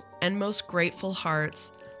dutiful and most grateful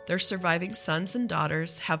hearts, their surviving sons and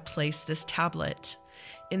daughters have placed this tablet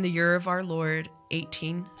in the year of our Lord,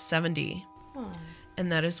 1870. Oh.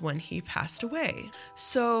 And that is when he passed away.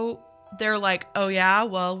 So they're like, oh yeah,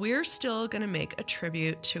 well, we're still going to make a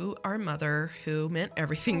tribute to our mother who meant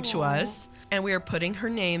everything to us. And we are putting her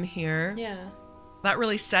name here. Yeah. That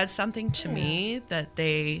really said something to me, that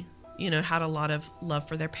they, had a lot of love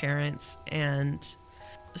for their parents. And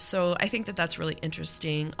so I think that that's really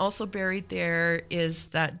interesting. Also buried there is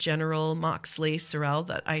that General Moxley Sorrell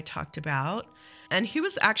that I talked about. And he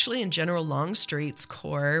was actually in General Longstreet's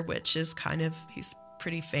corps, which is he's a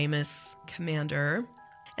pretty famous commander.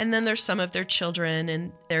 And then there's some of their children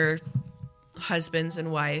and their husbands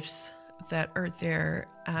and wives that are there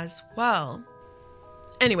as well.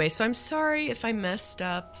 Anyway, so I'm sorry if I messed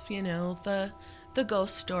up, the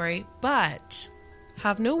ghost story, but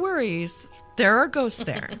have no worries. There are ghosts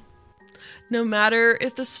there. No matter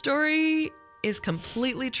if the story is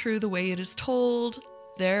completely true the way it is told,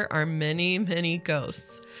 there are many, many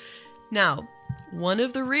ghosts. Now, one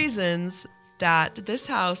of the reasons that this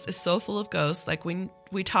house is so full of ghosts, like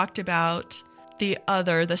we talked about the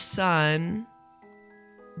son,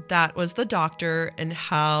 that was the doctor, and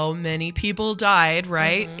how many people died,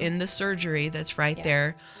 right, in the surgery that's right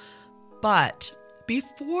there. But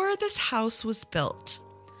before this house was built,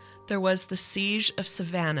 there was the Siege of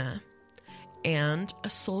Savannah and a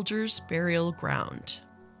soldier's burial ground.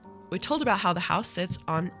 We told about how the house sits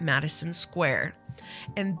on Madison Square.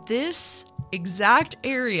 And this exact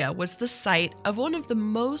area was the site of one of the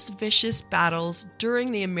most vicious battles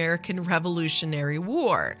during the American Revolutionary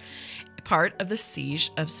War, part of the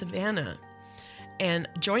Siege of Savannah. And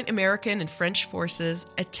joint American and French forces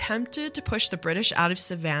attempted to push the British out of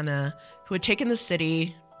Savannah, who had taken the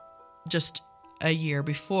city just a year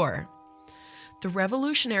before. The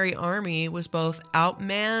Revolutionary Army was both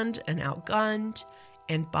outmanned and outgunned,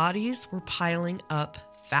 and bodies were piling up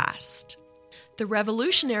fast. The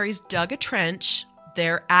revolutionaries dug a trench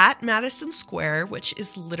there at Madison Square, which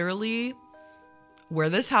is literally where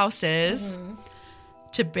this house is,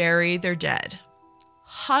 to bury their dead.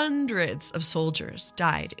 Hundreds of soldiers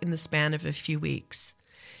died in the span of a few weeks.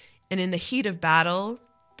 And in the heat of battle,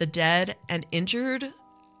 the dead and injured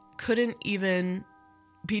couldn't even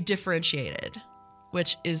be differentiated,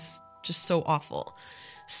 which is just so awful.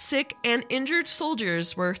 Sick and injured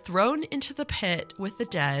soldiers were thrown into the pit with the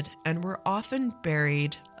dead and were often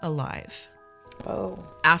buried alive. Oh.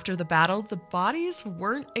 After the battle, the bodies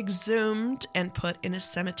weren't exhumed and put in a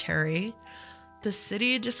cemetery. The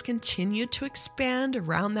city just continued to expand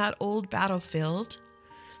around that old battlefield.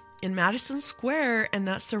 In Madison Square and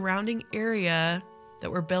that surrounding area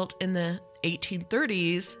that were built in the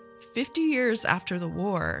 1830s, 50 years after the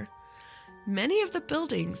war, many of the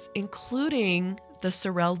buildings, including the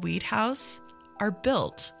Sorrell Weed House, are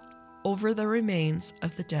built over the remains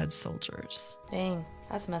of the dead soldiers. Dang,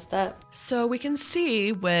 that's messed up. So we can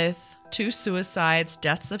see with 2 suicides,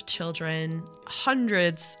 deaths of children,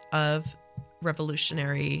 hundreds of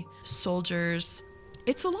revolutionary soldiers,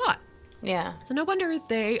 it's a lot. Yeah. So no wonder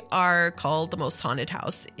they are called the most haunted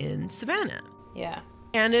house in Savannah. Yeah.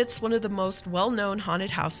 And it's one of the most well-known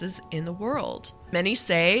haunted houses in the world. Many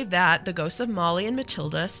say that the ghosts of Molly and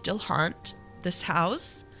Matilda still haunt this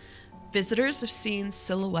house. Visitors have seen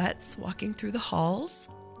silhouettes walking through the halls.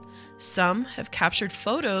 Some have captured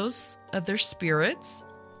photos of their spirits.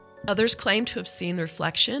 Others claim to have seen the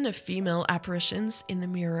reflection of female apparitions in the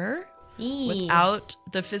mirror without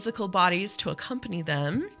the physical bodies to accompany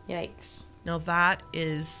them. Yikes. Now that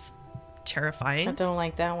is terrifying. I don't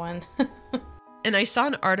like that one. And I saw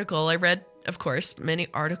an article, I read, of course, many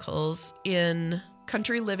articles in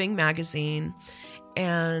Country Living magazine,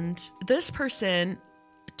 and this person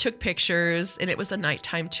took pictures, and it was a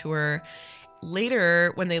nighttime tour.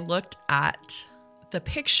 Later, when they looked at the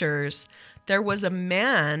pictures, there was a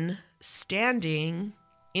man standing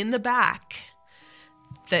in the back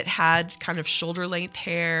that had kind of shoulder-length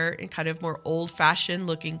hair and kind of more old-fashioned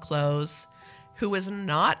looking clothes, who was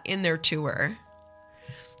not in their tour.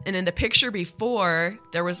 And in the picture before,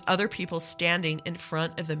 there was other people standing in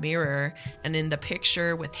front of the mirror. And in the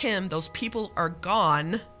picture with him, those people are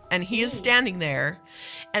gone and he is standing there.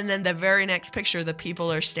 And then the very next picture, the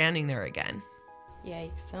people are standing there again.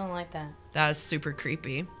 Yikes. I don't like that. That is super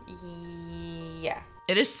creepy. Yeah.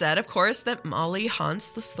 It is said, of course, that Molly haunts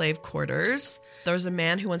the slave quarters. There was a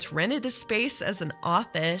man who once rented this space as an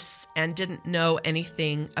office and didn't know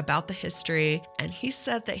anything about the history. And he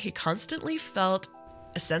said that he constantly felt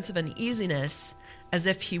a sense of uneasiness, as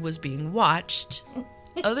if he was being watched.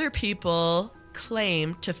 Other people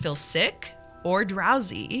claim to feel sick or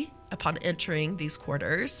drowsy upon entering these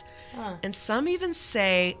quarters. Huh. And some even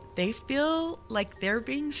say they feel like they're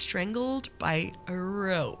being strangled by a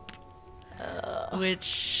rope,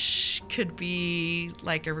 which could be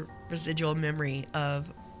like a residual memory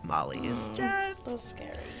of Molly's death. That's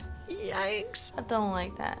scary. Yikes. I don't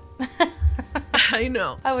like that. I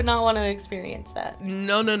know. I would not want to experience that.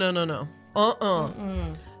 No.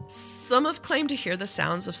 Some have claimed to hear the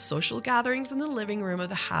sounds of social gatherings in the living room of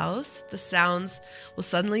the house. The sounds will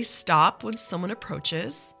suddenly stop when someone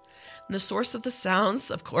approaches. And the source of the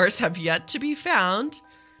sounds, of course, have yet to be found,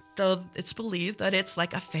 though it's believed that it's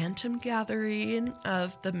like a phantom gathering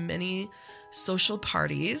of the many social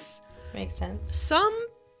parties. Makes sense. Some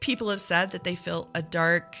people have said that they feel a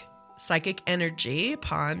dark psychic energy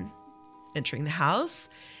upon entering the house,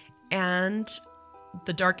 and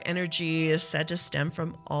the dark energy is said to stem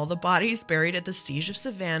from all the bodies buried at the siege of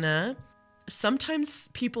Savannah. Sometimes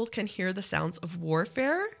people can hear the sounds of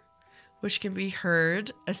warfare, which can be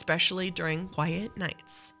heard especially during quiet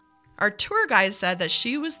nights. Our tour guide said that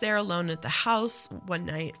she was there alone at the house one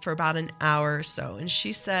night for about an hour or so, and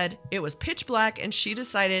she said it was pitch black and she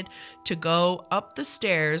decided to go up the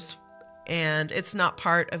stairs, and it's not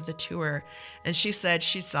part of the tour. And she said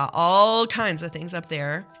she saw all kinds of things up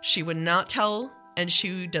there. She would not tell, and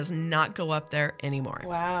she does not go up there anymore.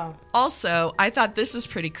 Wow. Also, I thought this was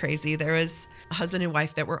pretty crazy. There was a husband and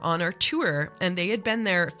wife that were on our tour, and they had been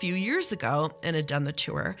there a few years ago and had done the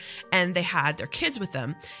tour, and they had their kids with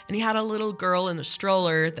them. And he had a little girl in a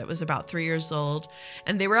stroller that was about 3 years old,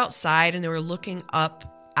 and they were outside and they were looking up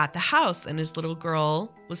at the house, and his little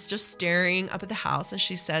girl was just staring up at the house, and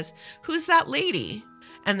she says, "Who's that lady?"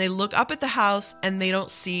 And they look up at the house and they don't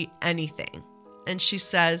see anything. And she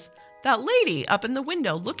says, "That lady up in the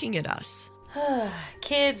window looking at us."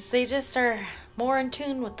 Kids, they just are more in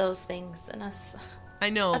tune with those things than us. I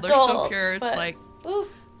know, Adults, they're so pure. It's but, like, ooh.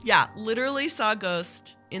 yeah, literally saw a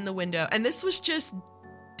ghost in the window. And this was just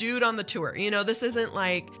dude on the tour. You know, this isn't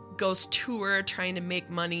like ghost tour trying to make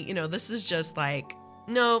money. You know, this is just like,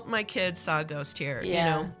 no, my kid saw a ghost here,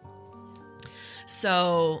 Yeah. you know?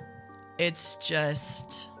 So it's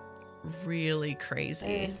just really crazy.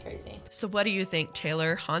 It is crazy. So what do you think,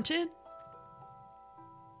 Taylor? Haunted?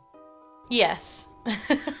 Yes.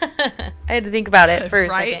 I had to think about it for a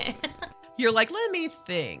Right? second. You're like, let me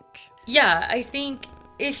think. Yeah, I think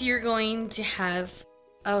if you're going to have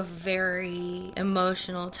a very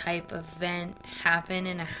emotional type event happen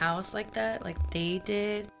in a house like that, like they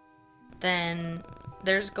did, then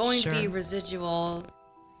there's going to be Sure. residual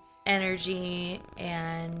energy,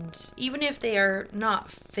 and even if they are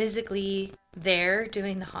not physically there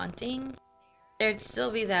doing the haunting, there'd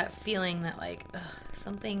still be that feeling that like, ugh,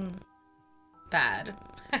 something bad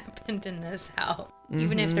happened in this house,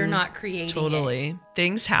 even if they're not creating it. Totally.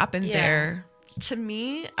 Things happen Yeah. there. To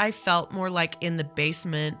me, I felt more like in the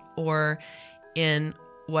basement or in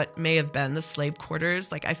what may have been the slave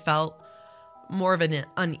quarters. Like I felt more of an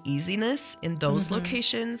uneasiness in those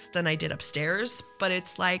locations than I did upstairs. But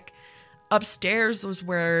it's like upstairs was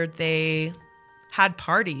where they had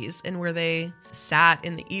parties and where they sat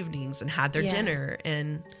in the evenings and had their Yeah. dinner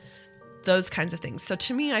and those kinds of things. So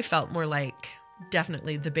to me, I felt more like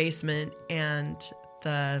definitely the basement and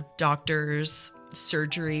the doctor's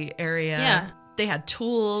surgery area. Yeah. They had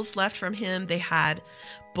tools left from him. They had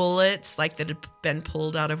bullets like that had been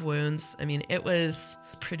pulled out of wounds. I mean, it was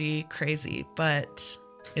pretty crazy, but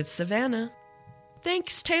it's Savannah.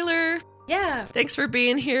 Thanks, Taylor. Yeah. Thanks for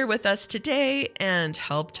being here with us today and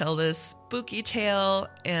help tell this spooky tale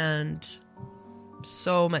and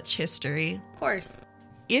so much history. Of course.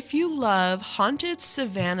 If you love haunted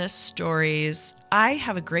Savannah stories, I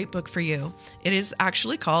have a great book for you. It is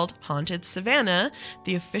actually called Haunted Savannah,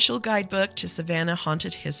 the official guidebook to Savannah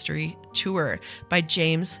Haunted History Tour by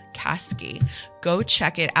James Caskey. Go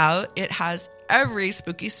check it out. It has every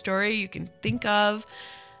spooky story you can think of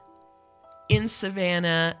in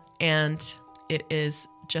Savannah, and it is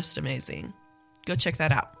just amazing. Go check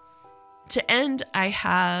that out. To end, I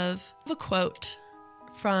have a quote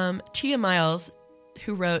from Tia Miles,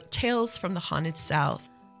 who wrote Tales from the Haunted South.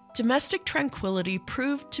 Domestic tranquility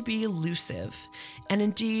proved to be elusive and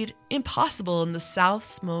indeed impossible in the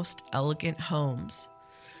South's most elegant homes.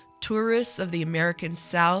 Tourists of the American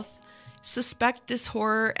South suspect this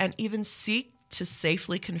horror and even seek to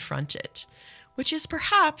safely confront it, which is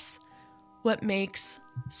perhaps what makes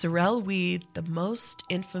Sorrel Weed the most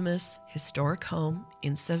infamous historic home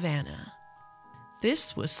in Savannah.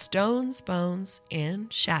 This was Stones, Bones,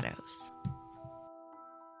 and Shadows.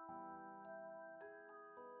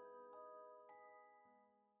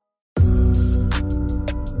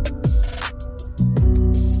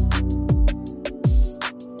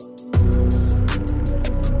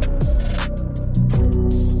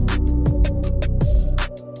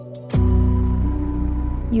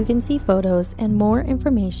 You can see photos and more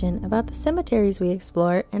information about the cemeteries we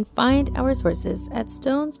explore and find our sources at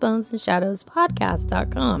Stones, Bones, and Shadows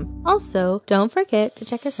podcast.com. Also, don't forget to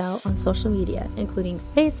check us out on social media, including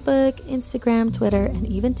Facebook, Instagram, Twitter, and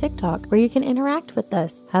even TikTok, where you can interact with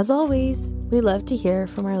us. As always, we love to hear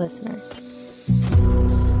from our listeners.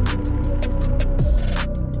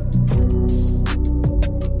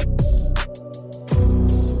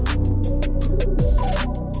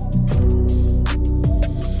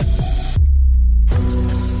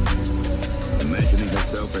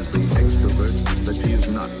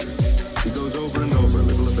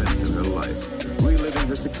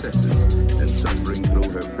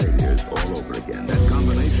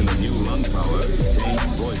 New lung power,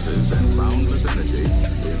 changed voices, and boundless energy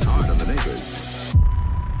is hard on the neighbors.